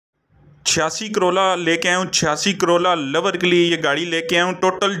86 Corolla लेके आया हूँ। 86 करोला लवर के लिए ये गाड़ी लेके आया हूँ।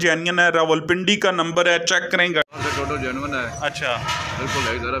 टोटल जेन्युइन है, रावलपिंडी का नंबर है, चेक करें। टोटल जेन्युइन है। अच्छा, बिल्कुल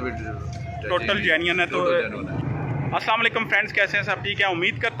है, जरा भी टोटल जेन्युइन है। तो अस्सलाम वालेकुम फ्रेंड्स, कैसे हैं सब? ठीक है,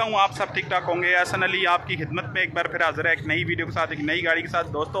 उम्मीद करता हूँ आप सब ठीक ठाक होंगे। एहसन अली आपकी खिदमत में एक बार फिर हाजिर है एक नई वीडियो के साथ, एक नई गाड़ी के साथ।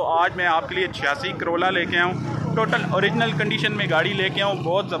 दोस्तों आज मैं आपके लिए 86 करोला लेके आया हूँ। टोटल ओरिजिनल कंडीशन में गाड़ी लेके आऊँ,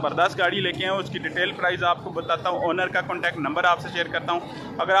 बहुत ज़बरदस्त गाड़ी लेके आऊँ। उसकी डिटेल प्राइस आपको बताता हूँ, ओनर का कॉन्टैक्ट नंबर आपसे शेयर करता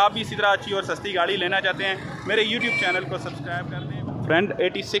हूँ। अगर आप भी इसी तरह अच्छी और सस्ती गाड़ी लेना चाहते हैं, मेरे यूट्यूब चैनल को सब्सक्राइब कर दें। फ्रेंड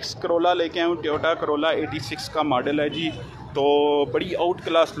 86 करोला लेके आया हूँ। टोयोटा करोला 86 का मॉडल है जी। तो बड़ी आउट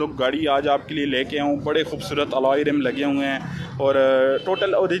क्लास लुक गाड़ी आज आपके लिए लेके आऊँ। बड़े खूबसूरत अलॉय रिम लगे हुए हैं और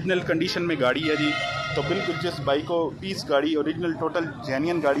टोटल ओरिजिनल कंडीशन में गाड़ी है जी। तो बिल्कुल जिस भाई को पीस गाड़ी ओरिजिनल टोटल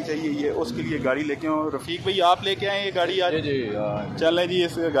जेन्युइन गाड़ी चाहिए, ये उसके लिए गाड़ी लेके आऊँ। रफ़ीक भाई आप लेके आए ये गाड़ी आज? जी चलें जी,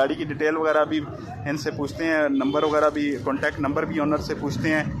 इस गाड़ी की डिटेल वगैरह भी इनसे पूछते हैं, नंबर वगैरह भी, कॉन्टैक्ट नंबर भी ओनर से पूछते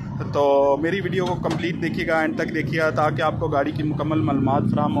हैं। तो मेरी वीडियो को कंप्लीट देखिएगा, एंड तक देखिएगा, ताकि आपको गाड़ी की मुकम्मल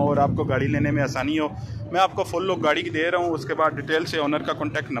मालूमात फराहम हो और आपको गाड़ी लेने में आसानी हो। मैं आपको फुल लुक गाड़ी की दे रहा हूँ, उसके बाद डिटेल से ओनर का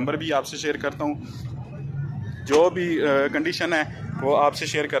कॉन्टैक्ट नंबर भी आपसे शेयर करता हूँ। जो भी कंडीशन है वो आपसे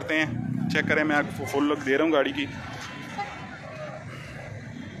शेयर करते हैं। चेक करें, मैं आपको फुल लुक दे रहा हूँ गाड़ी की।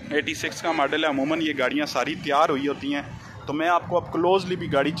 86 का मॉडल है। अमूमन ये गाड़ियाँ सारी तैयार हुई होती हैं, तो मैं आपको अब क्लोजली भी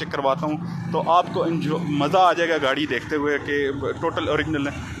गाड़ी चेक करवाता हूँ, तो आपको मज़ा आ जाएगा गाड़ी देखते हुए कि टोटल ओरिजिनल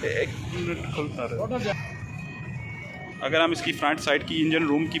है। एक मिनट खुलता रहे। अगर हम इसकी फ्रंट साइड की इंजन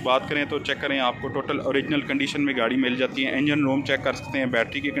रूम की बात करें तो चेक करें, आपको टोटल ओरिजिनल कंडीशन में गाड़ी मिल जाती है। इंजन रूम चेक कर सकते हैं,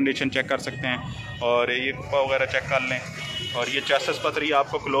 बैटरी की कंडीशन चेक कर सकते हैं, और ये कुप्पा वगैरह चेक कर लें। और ये चेसिस पथरी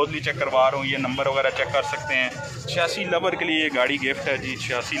आपको क्लोजली चेक करवा रहा हूँ, ये नंबर वगैरह चेक कर सकते हैं। 86 लवर के लिए ये गाड़ी गिफ्ट है जी।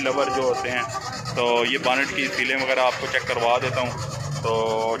 86 लवर जो होते हैं, तो ये बानेट की सीलें वगैरह आपको चेक करवा देता हूँ।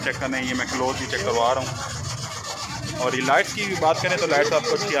 तो चेक करें, ये मैं क्लोजली चेक करवा रहा हूँ। और ये लाइट्स की बात करें तो लाइट्स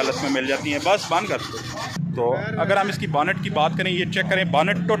आपको अच्छी हालत में मिल जाती हैं, बस बंद कर। तो अगर हम इसकी बानेट की बात करें, ये चेक करें,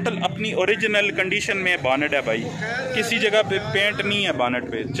 बानेट टोटल अपनी ओरिजिनल कंडीशन में बानेट है भाई, किसी जगह पे पेंट नहीं है बानेट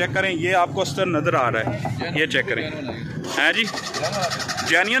पे। चेक करें, ये आपको स्टर नज़र आ रहा है, ये चेक करें। है जी,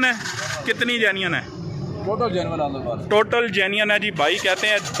 जेन्युइन है। कितनी जेन्युइन है? Total genuine. टोटल जेन्युइन है जी। भाई कहते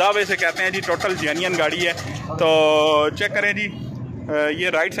हैं, दावे से कहते हैं जी टोटल जेन्युइन गाड़ी है। तो चेक करें जी, ये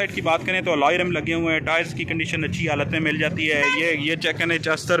राइट साइड की बात करें तो अलॉय रिम लगे हुए हैं, टायर्स की कंडीशन अच्छी हालत में मिल जाती है। ये चेक करें,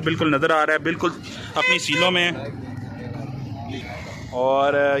 चस्तर बिल्कुल नज़र आ रहा है, बिल्कुल अपनी सीलों में,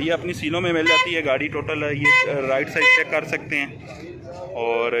 और ये अपनी सीलों में मिल जाती है गाड़ी टोटल। ये राइट साइड चेक कर सकते हैं,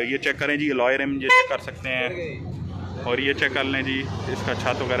 और ये चेक करें जी अलॉय रिम, ये चेक कर सकते हैं, और ये चेक कर लें जी, इसका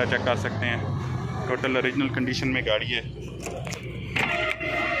छत वगैरह चेक कर सकते हैं। टोटल ओरिजिनल कंडीशन में गाड़ी है,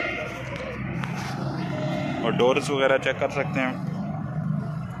 और डोर्स वगैरह चेक कर सकते हैं,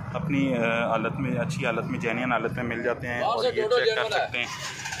 अपनी हालत में, अच्छी हालत में, जेन्युइन हालत में मिल जाते हैं। और ये चेक कर सकते हैं,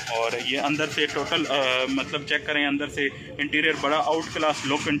 और ये अंदर से टोटल मतलब चेक करें, अंदर से इंटीरियर बड़ा आउट क्लास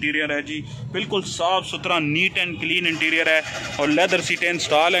लुक इंटीरियर है जी। बिल्कुल साफ़ सुथरा, नीट एंड क्लीन इंटीरियर है, और लेदर सीटें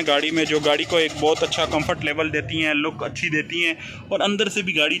इंस्टॉल हैं गाड़ी में, जो गाड़ी को एक बहुत अच्छा कंफर्ट लेवल देती हैं, लुक अच्छी देती हैं। और अंदर से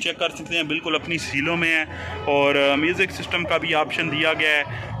भी गाड़ी चेक कर सकते हैं, बिल्कुल अपनी सीलों में है, और म्यूज़िक सिस्टम का भी ऑप्शन दिया गया है।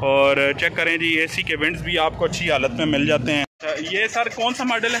 और चेक करें जी, AC के विंड्स भी आपको अच्छी हालत में मिल जाते हैं। ये सर कौन सा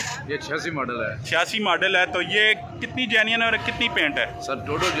मॉडल है? ये 86 मॉडल है। 86 मॉडल है। तो ये कितनी जेन्युइन है और कितनी पेंट है? सर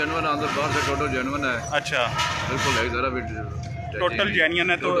टोटल जेन्युइन, अंदर बाहर से टोटल जेन्युइन है। अच्छा, बिल्कुल है, जरा भी टोटल जेन्युइन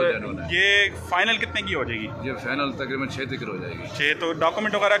है। तो ये फाइनल कितने की हो जाएगी? ये फाइनल तकरीबन 6 तक हो जाएगी। 6। तो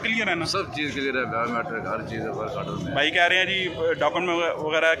डॉक्यूमेंट वगैरह क्लियर है ना? सब चीज़ क्लियर है, बायोमेट्रिक हर चीज़ है। भाई कह रहे हैं जी डॉक्यूमेंट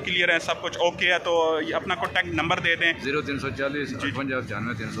वगैरह क्लियर है, सब कुछ ओके है। तो अपना कॉन्टैक्ट नंबर दे दें। 0340 58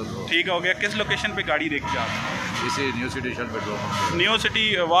 95 302। ठीक हो गया। किस लोकेशन पे गाड़ी देखी आप? इसी new city shirt petrol, new city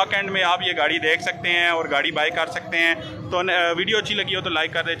walk and में आप ये गाड़ी देख सकते हैं और गाड़ी बाय कर सकते हैं। तो वीडियो अच्छी लगी हो तो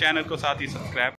लाइक कर दें, चैनल को साथ ही सब्सक्राइब